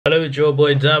Hello, it's your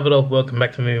boy Davidoff. Welcome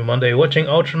back to Movie Monday. Watching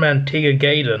Ultraman Tiga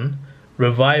Gaiden,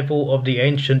 Revival of the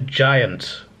Ancient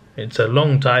Giant. It's a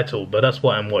long title, but that's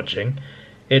what I'm watching.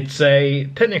 It's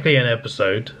technically an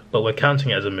episode, but we're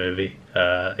counting it as a movie.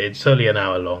 It's only an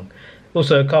hour long.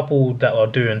 Also, a couple that I'll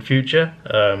do in future.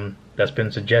 That's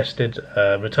been suggested.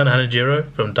 Return of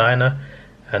Hanajiro from Diner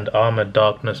and Armored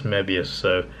Darkness Mebius.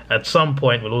 So at some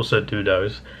point we'll also do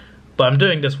those. But I'm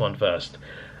doing this one first.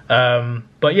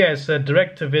 But yeah, it's a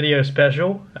direct-to-video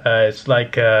special. It's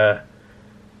like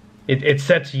it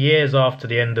sets years after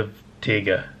the end of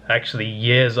Tiga, actually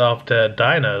years after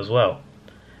Dinah as well,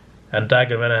 and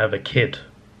Dag and Rena have a kid.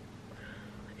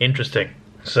 Interesting.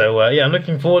 So yeah, I'm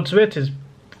looking forward to it. It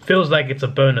feels like it's a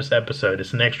bonus episode.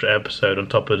 It's an extra episode on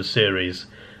top of the series,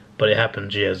 but it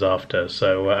happens years after.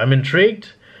 So I'm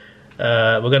intrigued.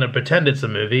 We're going to pretend it's a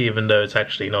movie, even though it's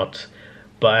actually not.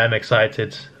 But I am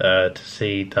excited to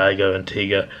see Daigo and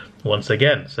Tiga once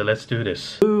again, so let's do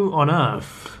this. Who on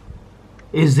earth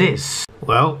is this?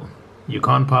 Well, you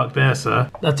can't park there,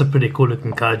 sir. That's a pretty cool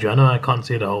looking kaiju. I know I can't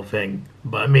see the whole thing,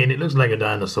 but I mean, it looks like a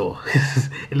dinosaur.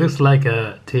 It looks like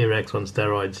a T-Rex on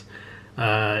steroids.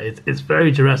 It's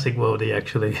very Jurassic World-y,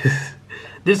 actually.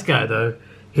 This guy, though,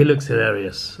 he looks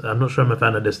hilarious. I'm not sure I'm a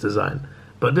fan of this design,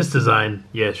 but this design,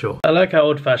 yeah, sure. I like how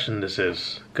old-fashioned this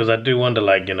is, because I do wonder,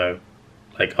 like, you know,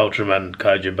 like Ultraman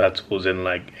kaiju battles in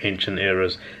like ancient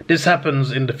eras. This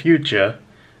happens in the future,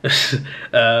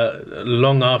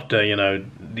 long after, you know,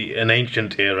 an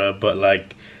ancient era, but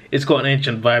like it's got an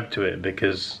ancient vibe to it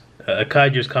because a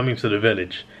kaiju is coming to the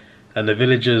village, and the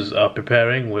villagers are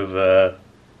preparing with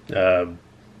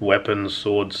weapons,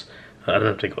 swords. I don't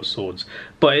know if they got swords,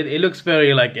 but it looks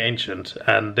very like ancient,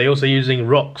 and they're also using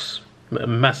rocks,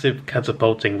 massive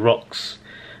catapulting rocks.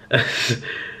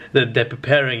 They're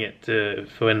preparing it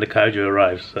for when the kaiju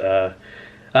arrives.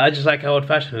 I just like how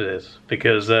old-fashioned it is,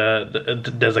 because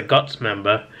there's a Guts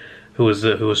member who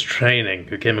was training,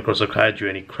 who came across a kaiju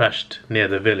and he crashed near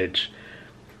the village,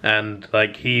 and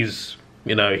like he's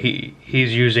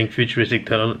using futuristic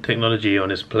technology on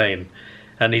his plane,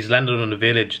 and he's landed on a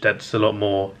village that's a lot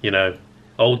more, you know,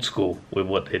 old school with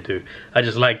what they do. I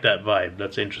just like that vibe.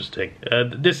 That's interesting.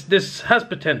 This has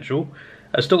potential.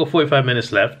 I've still got 45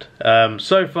 minutes left.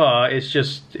 So far, it's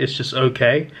just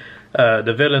okay.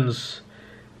 The villains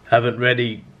haven't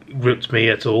really gripped me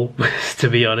at all, to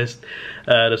be honest.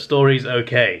 The story's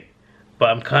okay, but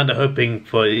I'm kind of hoping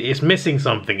for. It's missing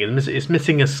something. It's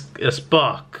missing a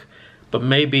spark, but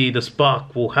maybe the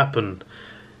spark will happen.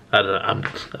 I don't know.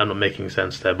 I'm not making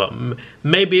sense there, but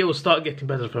maybe it will start getting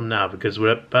better from now, because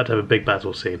we're about to have a big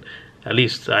battle scene. At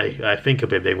least I think a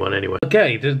big one anyway.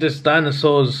 Okay, this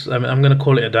dinosaur's, I mean, I'm going to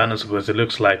call it a dinosaur because it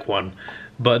looks like one.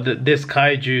 But this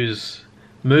kaiju's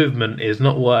movement is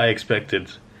not what I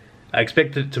expected. I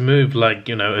expected it to move like,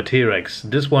 you know, a T-Rex.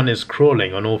 This one is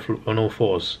crawling on all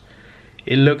fours.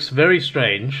 It looks very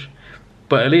strange,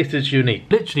 but at least it's unique.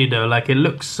 Literally though, like it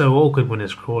looks so awkward when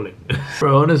it's crawling.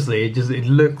 Bro, honestly, it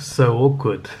looks so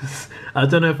awkward. I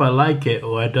don't know if I like it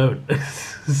or I don't.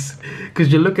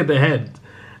 Because you look at the head,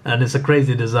 and it's a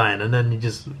crazy design, and then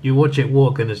you watch it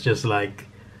walk and it's just like,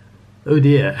 oh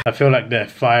dear. I feel like their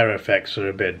fire effects are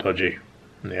a bit dodgy.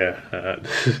 Yeah.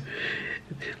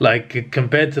 Like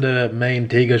compared to the main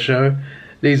Tiga show,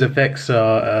 these effects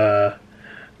are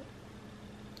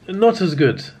not as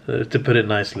good, to put it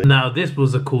nicely. Now this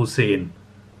was a cool scene.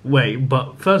 Wait,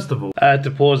 but first of all, I had to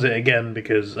pause it again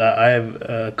because I have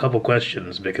a couple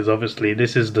questions, because obviously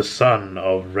this is the son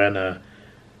of Rena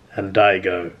and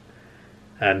Daigo.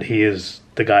 And he is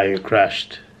the guy who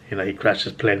crashed. You know, he crashed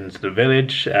his plane into the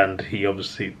village, and he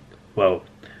obviously, well,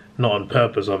 not on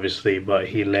purpose, obviously, but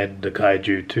he led the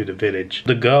kaiju to the village.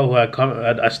 The girl who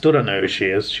I still don't know who she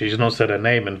is. She's not said her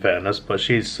name, in fairness, but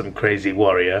she's some crazy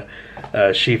warrior.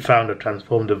 She found a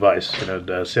transform device, you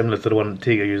know, similar to the one that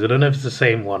Tiga used. I don't know if it's the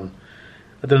same one.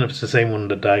 I don't know if it's the same one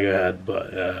that Daigo had,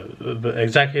 but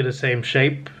exactly the same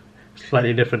shape,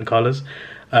 slightly different colors,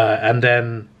 and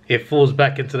then it falls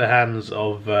back into the hands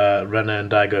of Rena and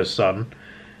Daigo's son,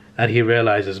 and he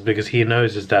realizes, because he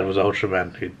knows his dad was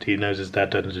Ultraman, he knows his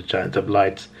dad turned into a giant of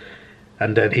light,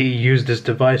 and then he used this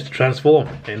device to transform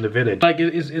in the village. Like,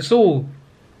 it's all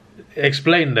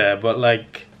explained there, but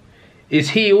like,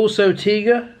 is he also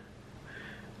Tiga?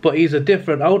 But he's a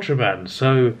different Ultraman,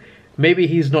 so maybe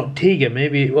he's not Tiga,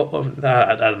 maybe,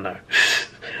 I don't know.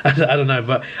 I don't know,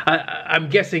 but I'm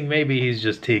guessing maybe he's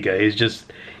just Tiga.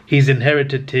 He's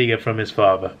inherited Tiga from his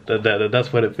father.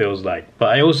 That's what it feels like. But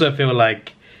I also feel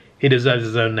like he deserves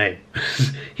his own name.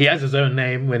 He has his own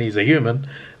name when he's a human,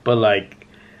 but like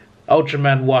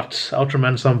Ultraman what?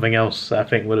 Ultraman something else, I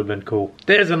think would have been cool.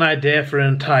 There's an idea for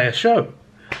an entire show.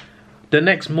 the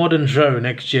next modern show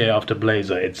next year after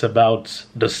Blazer, it's about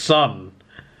the son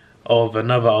of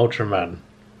another Ultraman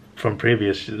from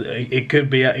previous. It could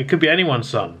be anyone's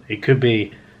son. It could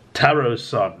be Taro's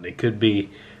son. It could be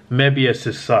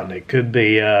Mebius's son. It could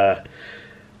be I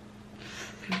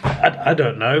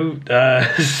don't know.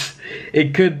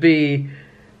 It could be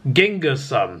Ginga's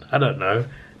son. I don't know.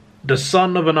 The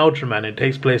son of an Ultraman. It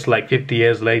takes place like 50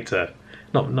 years later.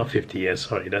 Not 50 years,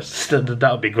 sorry. That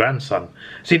would be grandson.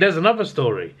 See, there's another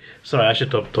story. Sorry, I should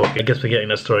stop talking. I guess we're getting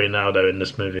the story now, though, in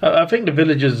this movie. I think the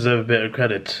villagers deserve a bit of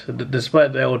credit.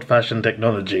 Despite their old-fashioned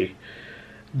technology,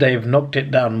 they've knocked it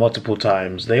down multiple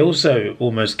times. They also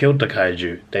almost killed the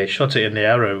kaiju. They shot it in the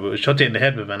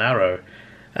head with an arrow,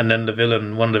 and then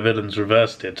one of the villains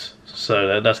reversed it.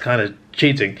 So that's kind of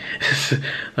cheating.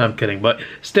 I'm kidding, but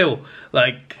still,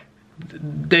 like,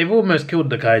 they've almost killed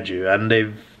the kaiju, and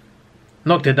they've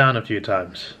knocked it down a few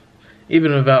times.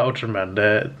 Even without Ultraman,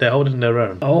 they're holding their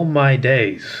own. Oh my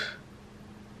days.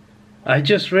 I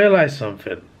just realized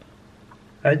something.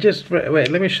 Wait,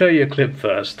 let me show you a clip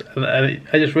first. I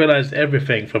just realized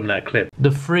everything from that clip. The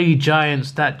 3 giant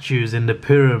statues in the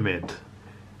pyramid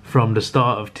from the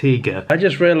start of Tiga. I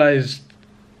just realized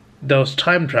there was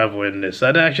time travel in this. I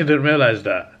actually didn't realize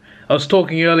that. I was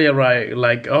talking earlier, right,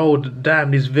 like, oh damn,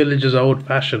 these villages are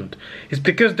old-fashioned. It's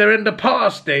because they're in the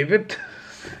past, David.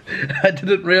 I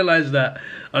didn't realize that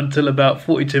until about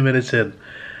 42 minutes in.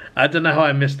 I don't know how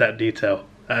I missed that detail.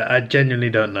 I genuinely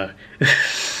don't know.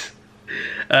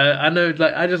 I know,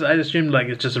 like, I assumed like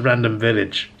it's just a random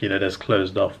village, you know, that's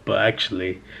closed off. But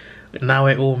actually, now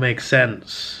it all makes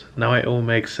sense. Now it all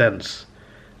makes sense.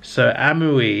 So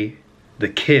Amui, the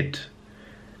kid,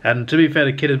 and to be fair,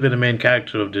 the kid has been the main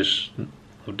character of this.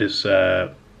 I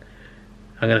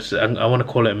want to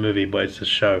call it a movie, but it's a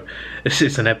show.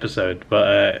 It's an episode,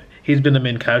 but he's been the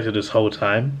main character this whole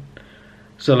time.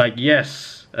 So, like,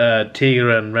 yes,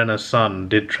 Tiga and Renna's son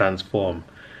did transform,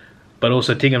 but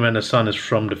also Tiga and Renna's son is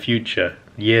from the future,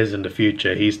 years in the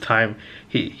future. He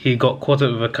got caught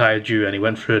up with a kaiju, and he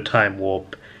went through a time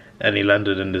warp, and he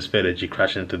landed in this village. He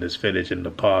crashed into this village in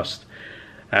the past,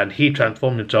 and he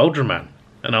transformed into Ultraman.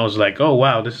 And I was like, oh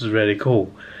wow, this is really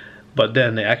cool. But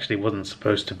then it actually wasn't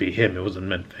supposed to be him. It wasn't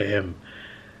meant for him.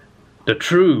 The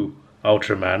true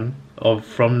Ultraman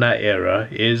from that era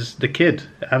is the kid,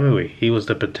 Amui. He was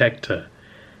the protector.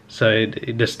 So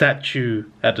the statue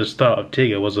at the start of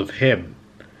Tiga was of him.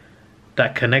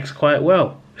 That connects quite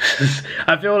well.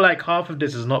 I feel like half of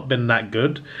this has not been that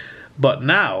good, but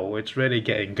now it's really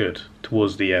getting good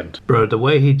towards the end. Bro, the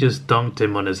way he just dunked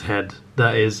him on his head,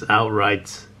 that is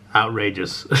outright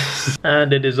outrageous.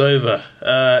 And it is over.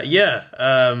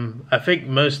 I think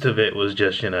most of it was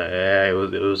just, you know, yeah,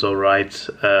 it was alright.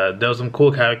 There were some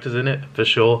cool characters in it, for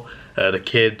sure. The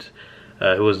kid,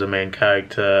 who was the main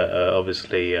character,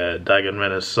 obviously Daigo and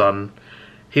Renna's son.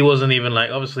 He wasn't even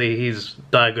like, obviously he's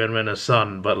Daigo and Renna's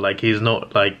son, but like he's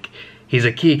not like, he's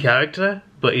a key character,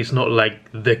 but he's not like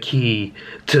the key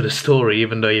to the story,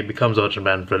 even though he becomes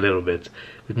Ultraman for a little bit,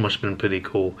 which must have been pretty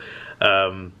cool.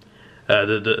 I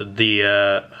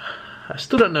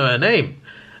still don't know her name.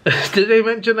 Did they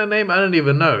mention her name? I don't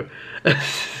even know.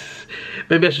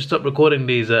 Maybe I should stop recording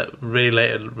these at really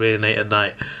late at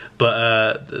night.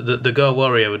 But the girl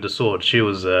warrior with the sword, she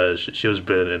was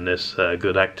brilliant in this.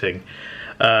 Good acting.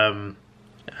 It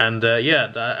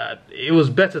was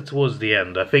better towards the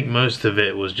end. I think most of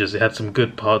it was just, it had some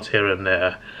good parts here and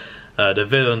there. The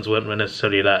villains weren't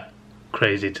necessarily that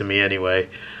crazy to me anyway.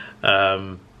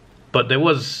 But there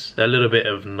was a little bit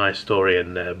of nice story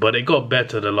in there. But it got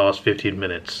better the last 15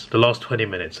 minutes. The last 20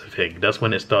 minutes, I think. That's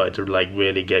when it started to like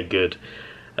really get good.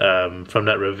 From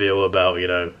that reveal about, you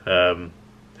know,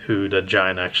 who the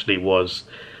giant actually was.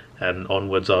 And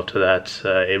onwards after that,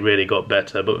 it really got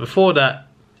better. But before that,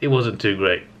 it wasn't too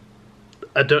great.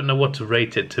 I don't know what to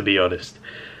rate it, to be honest.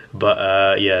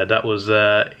 But yeah, that was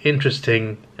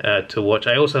interesting to watch.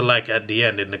 I also like at the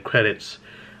end, in the credits,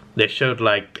 they showed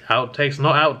like outtakes,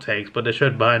 not outtakes, but they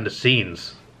showed behind the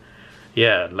scenes.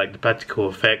 Yeah, like the practical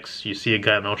effects. You see a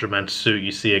guy in an Ultraman suit,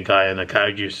 you see a guy in a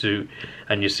kaiju suit,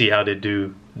 and you see how they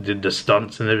did the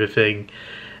stunts and everything,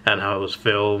 and how it was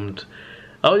filmed.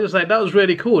 I was just like, that was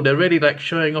really cool. They're really like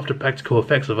showing off the practical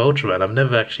effects of Ultraman. I've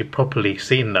never actually properly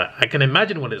seen that. I can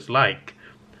imagine what it's like,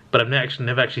 but I've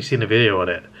never actually seen a video on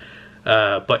it.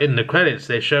 But in the credits,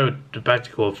 they showed the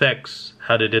practical effects,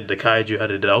 how they did the kaiju, how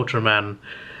they did Ultraman.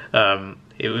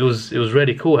 It was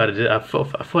really cool how they did it. I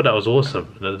thought that was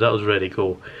awesome. That was really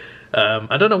cool.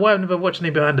 I don't know why I've never watched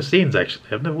any behind the scenes, actually.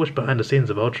 I've never watched behind the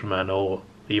scenes of Ultraman, or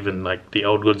even like the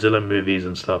old Godzilla movies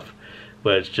and stuff,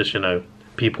 where it's just, you know,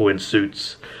 people in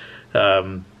suits.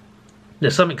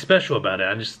 there's something special about it.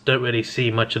 I just don't really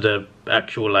see much of the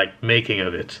actual like making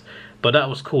of it. But that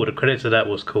was cool. The credit to that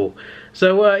was cool.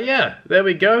 So yeah, there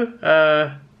we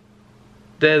go.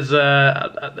 There's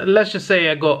let's just say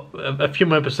I got a few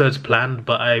more episodes planned,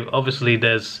 but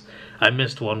I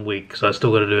missed 1 week, so I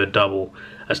still got to do a double.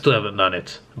 I still haven't done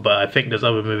it, but I think there's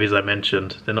other movies I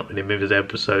mentioned. They're not really movies, they're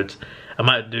episodes. I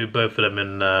might do both of them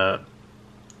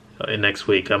in next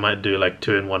week. I might do like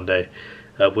 2 in one day.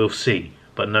 We'll see,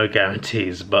 but no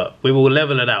guarantees. But we will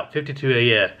level it out. 52 a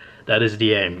year. That is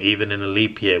the aim, even in a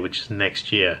leap year, which is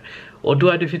next year. Or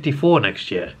do I do 54 next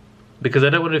year? Because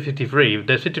I don't want to do 53. If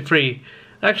there's 53,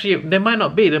 actually, there might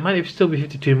not be. There might still be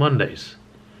 52 Mondays.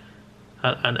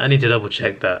 I need to double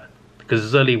check that, because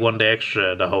it's only 1 day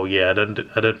extra the whole year. I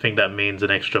don't think that means an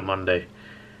extra Monday.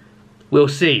 We'll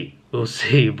see. We'll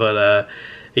see. But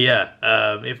yeah,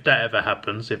 if that ever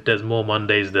happens, if there's more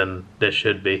Mondays than there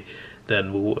should be,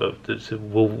 then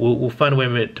we'll find a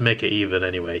way to make it even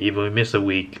anyway. Either we miss a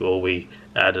week or we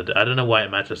added. I don't know why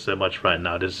it matters so much right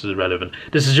now. This is irrelevant.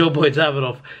 This is your boy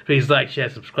Davidoff. Please like, share,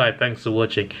 subscribe. Thanks for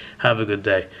watching. Have a good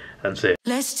day. That's it.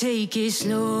 Let's take it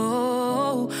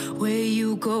slow. Where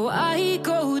you go, I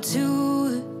go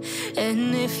too.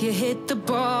 And if you hit the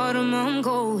bottom, I'm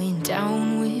going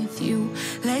down with you.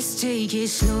 Let's take it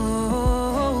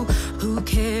slow. Who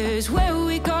cares where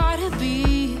we gotta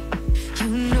be? You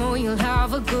know you'll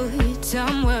have a good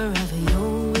time wherever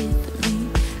you're.